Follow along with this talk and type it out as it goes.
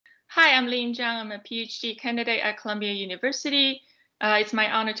Hi, I'm Linying Zhang. I'm a PhD candidate at Columbia University. It's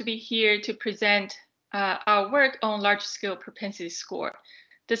my honor to be here to present our work on large-scale propensity score.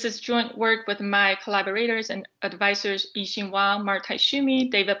 This is joint work with my collaborators and advisors Yixin Wang, Martai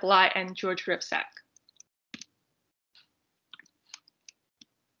Shumi, David Bly, and George Ripsack.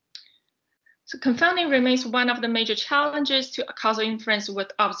 So confounding remains one of the major challenges to causal inference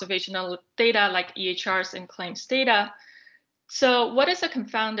with observational data like EHRs and claims data. So what is a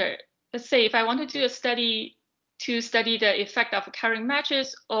confounder? Let's say if I want to do a study to study the effect of carrying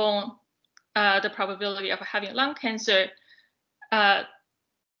matches on the probability of having lung cancer,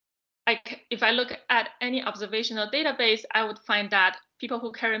 if I look at any observational database, I would find that people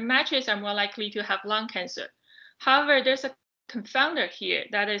who carry matches are more likely to have lung cancer. However, there's a confounder here,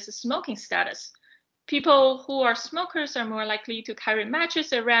 that is smoking status. People who are smokers are more likely to carry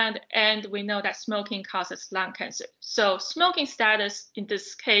matches around, and we know that smoking causes lung cancer. So smoking status in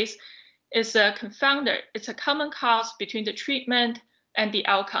this case is a confounder. It's a common cause between the treatment and the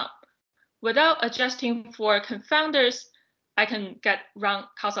outcome. Without adjusting for confounders, I can get wrong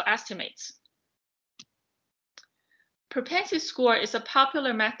causal estimates. Propensity score is a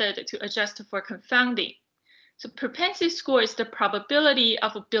popular method to adjust for confounding. So propensity score is the probability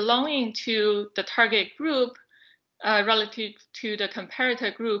of belonging to the target group relative to the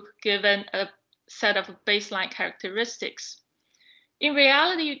comparator group given a set of baseline characteristics. In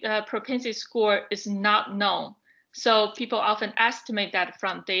reality, propensity score is not known, so people often estimate that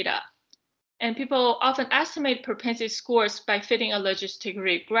from data. And people often estimate propensity scores by fitting a logistic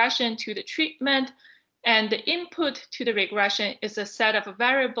regression to the treatment, and the input to the regression is a set of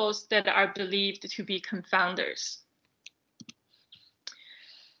variables that are believed to be confounders.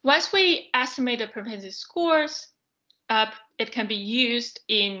 Once we estimate the propensity scores, it can be used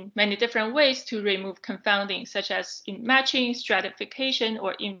in many different ways to remove confounding, such as in matching, stratification,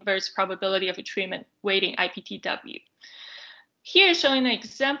 or inverse probability of treatment weighting, IPTW. Here is showing an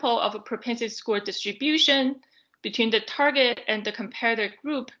example of a propensity score distribution between the target and the comparator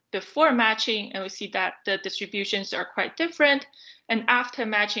group before matching, and we see that the distributions are quite different. And after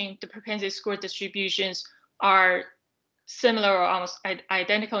matching, the propensity score distributions are similar or almost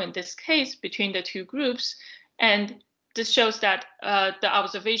identical in this case between the two groups. And this shows that the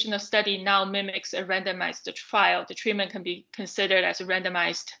observational study now mimics a randomized trial. The treatment can be considered as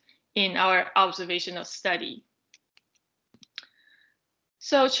randomized in our observational study.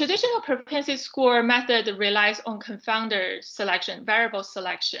 So traditional propensity score method relies on confounder selection, variable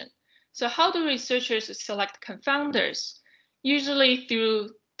selection. So how do researchers select confounders? Usually through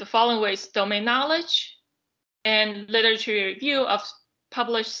the following ways: domain knowledge and literature review of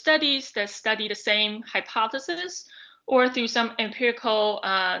published studies that study the same hypothesis, or through some empirical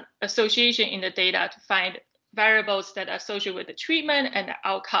association in the data to find variables that are associated with the treatment and the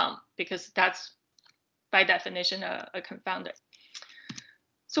outcome, because that's by definition a confounder.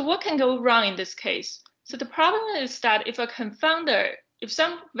 So what can go wrong in this case? So the problem is that if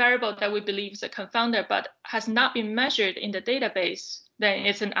some variable that we believe is a confounder but has not been measured in the database, then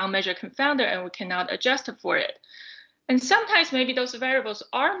it's an unmeasured confounder and we cannot adjust for it. And sometimes maybe those variables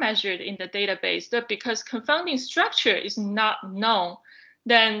are measured in the database, but because confounding structure is not known,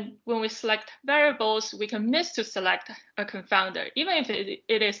 then when we select variables, we can miss to select a confounder, even if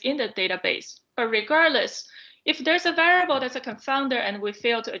it is in the database. But regardless, if there's a variable that's a confounder and we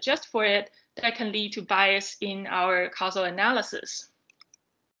fail to adjust for it, that can lead to bias in our causal analysis.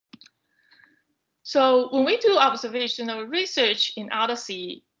 So when we do observational research in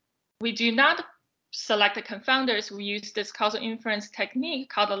Odyssey, we do not select the confounders. We use this causal inference technique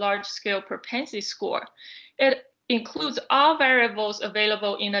called the large-scale propensity score. It includes all variables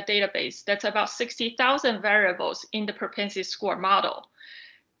available in a database. That's about 60,000 variables in the propensity score model.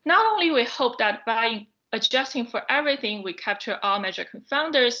 Not only we hope that by adjusting for everything, we capture all measured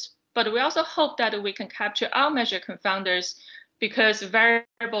confounders, but we also hope that we can capture all measured confounders because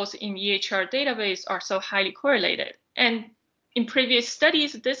variables in EHR database are so highly correlated. And in previous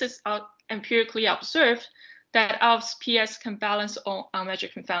studies, this is empirically observed that OBS-PS can balance on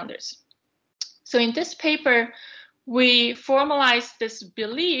unmeasured confounders. So in this paper, we formalize this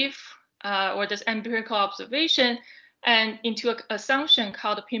belief or this empirical observation and into an assumption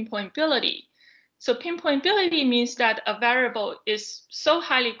called pinpointability. So pinpointability means that a variable is so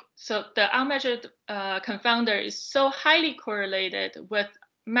the unmeasured confounder is so highly correlated with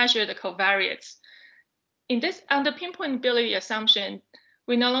measured covariates. Under pinpointability assumption,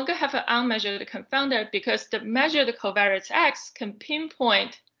 we no longer have an unmeasured confounder because the measured covariates X can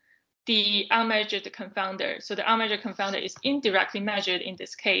pinpoint the unmeasured confounder. So the unmeasured confounder is indirectly measured in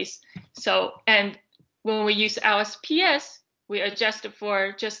this case. And when we use LSPS, we adjust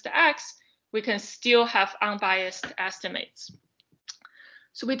for just the X, we can still have unbiased estimates.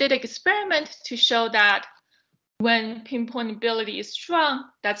 So we did an experiment to show that when pinpointability is strong,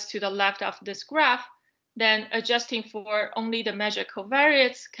 that's to the left of this graph, then adjusting for only the measured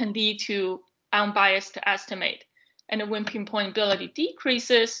covariates can lead to unbiased estimate. And when pinpointability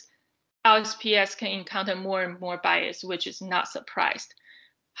decreases, LSPS can encounter more and more bias, which is not surprised.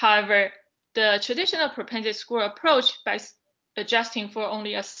 However, the traditional propensity score approach, by adjusting for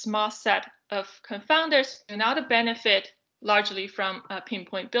only a small set of confounders, do not benefit largely from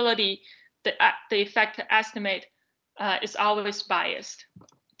pinpointability. The effective estimate is always biased.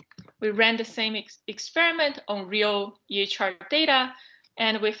 We ran the same experiment on real EHR data,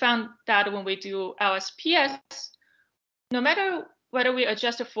 and we found that when we do LSPS, no matter whether we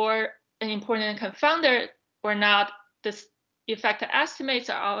adjust for an important confounder or not, the effective estimates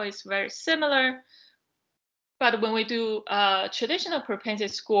are always very similar. But when we do a traditional propensity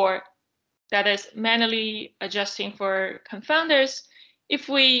score, that is manually adjusting for confounders, if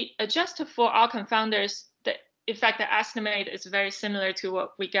we adjust for all confounders, the effective estimate is very similar to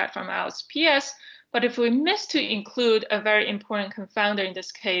what we get from LSPS. But if we miss to include a very important confounder in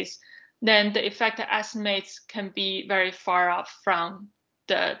this case, then the effective estimates can be very far off from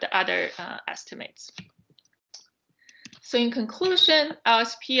the other estimates. So in conclusion,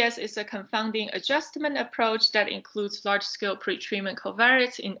 LSPS is a confounding adjustment approach that includes large-scale pretreatment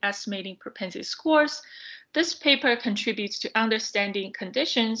covariates in estimating propensity scores. This paper contributes to understanding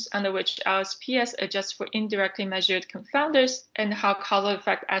conditions under which LSPS adjusts for indirectly measured confounders and how causal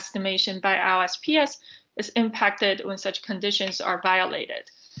effect estimation by LSPS is impacted when such conditions are violated.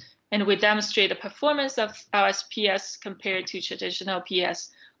 And we demonstrate the performance of LSPS compared to traditional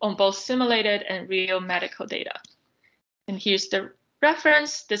PS on both simulated and real medical data. And here's the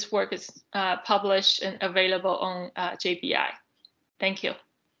reference. This work is published and available on JBI. Thank you.